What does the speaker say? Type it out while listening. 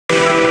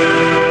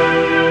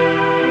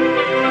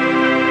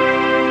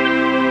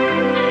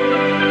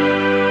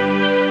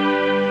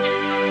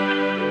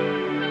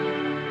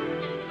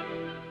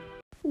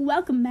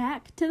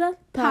back to the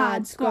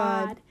Pod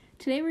Squad.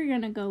 Today we're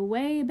going to go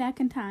way back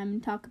in time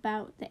and talk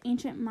about the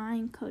ancient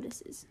Mayan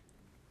codices.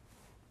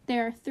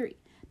 There are 3,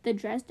 the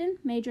Dresden,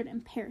 Madrid,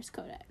 and Paris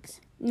Codex.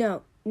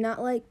 No,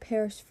 not like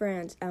Paris,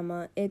 France,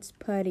 Emma. It's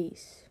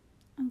Paris.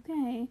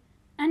 Okay.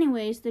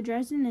 Anyways, the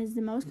Dresden is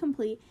the most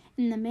complete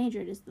and the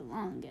Madrid is the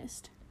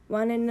longest.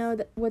 Want to know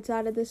what's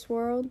out of this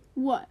world?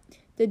 What?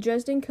 The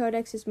Dresden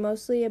Codex is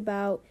mostly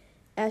about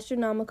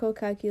astronomical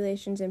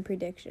calculations and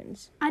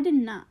predictions. I did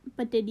not,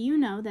 but did you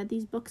know that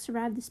these books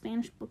survived the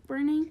Spanish book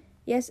burning?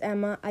 Yes,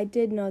 Emma, I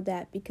did know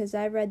that because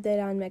I read that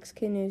on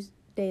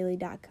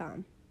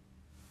MexicanNewsDaily.com.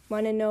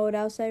 Want to know what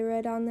else I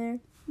read on there?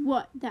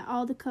 What, that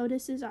all the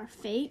codices are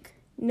fake?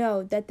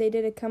 No, that they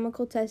did a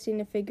chemical testing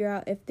to figure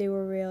out if they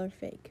were real or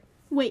fake.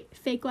 Wait,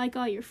 fake like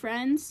all your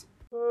friends?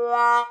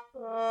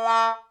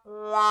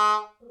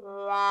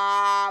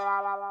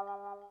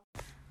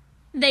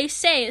 They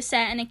say it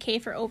sat in a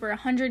cave for over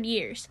 100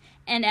 years,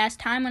 and as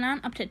time went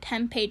on, up to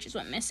 10 pages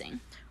went missing.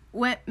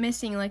 Went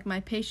missing like my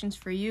patience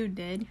for you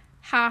did.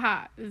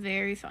 Haha,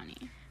 very funny.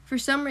 For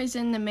some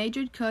reason, the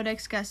Madrid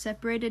Codex got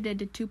separated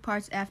into 2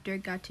 parts after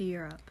it got to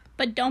Europe.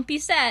 But don't be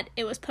sad,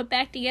 it was put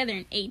back together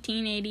in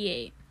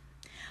 1888.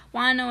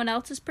 Want to know what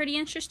else is pretty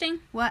interesting?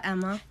 What,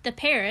 Emma? The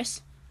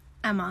Paris.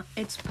 Emma,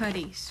 it's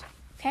Paris.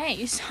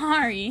 Okay,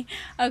 sorry.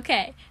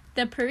 Okay,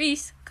 the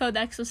Paris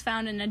Codex was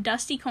found in a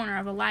dusty corner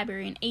of a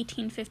library in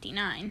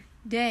 1859.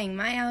 Dang,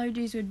 my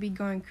allergies would be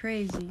going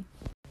crazy.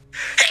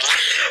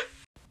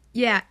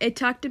 Yeah, it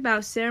talked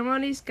about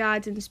ceremonies,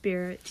 gods, and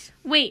spirits.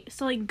 Wait,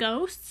 so like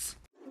ghosts?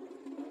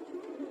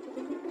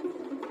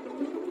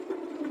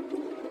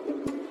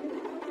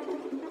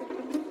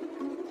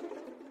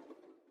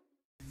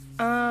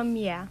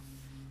 Yeah.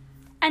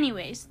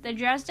 Anyways, the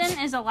Dresden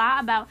is a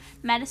lot about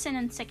medicine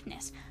and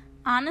sickness.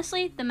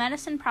 Honestly, the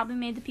medicine probably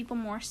made the people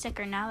more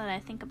sicker now that I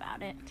think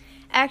about it.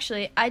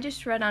 Actually, I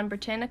just read on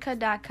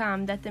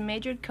Britannica.com that the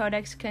Madrid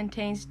Codex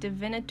contains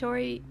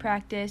divinatory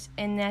practice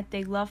and that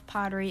they love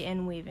pottery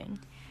and weaving.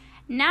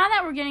 Now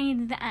that we're getting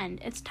to the end,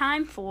 it's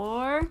time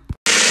for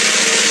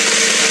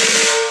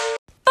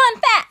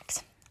Fun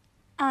Facts!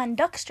 On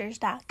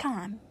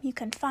Ducksters.com, you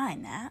can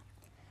find that.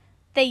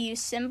 They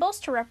use symbols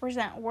to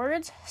represent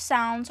words,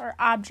 sounds, or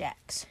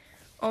objects.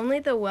 Only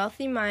the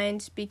wealthy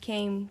Mayans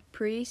became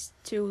priests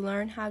to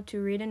learn how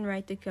to read and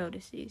write the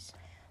codices.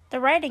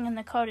 The writing in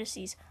the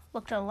codices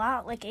looked a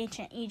lot like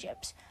ancient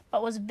Egypt's,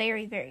 but was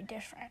very, very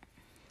different.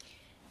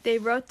 They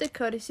wrote the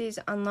codices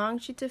on long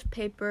sheets of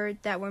paper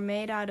that were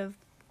made out of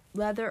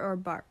leather or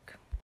bark.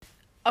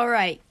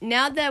 Alright,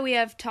 now that we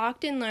have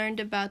talked and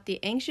learned about the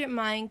ancient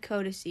Mayan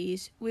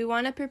codices, we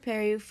want to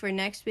prepare you for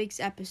next week's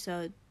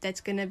episode that's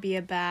going to be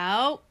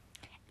about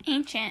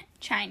ancient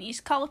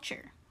Chinese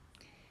culture.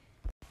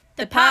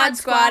 The Pod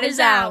Squad is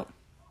out!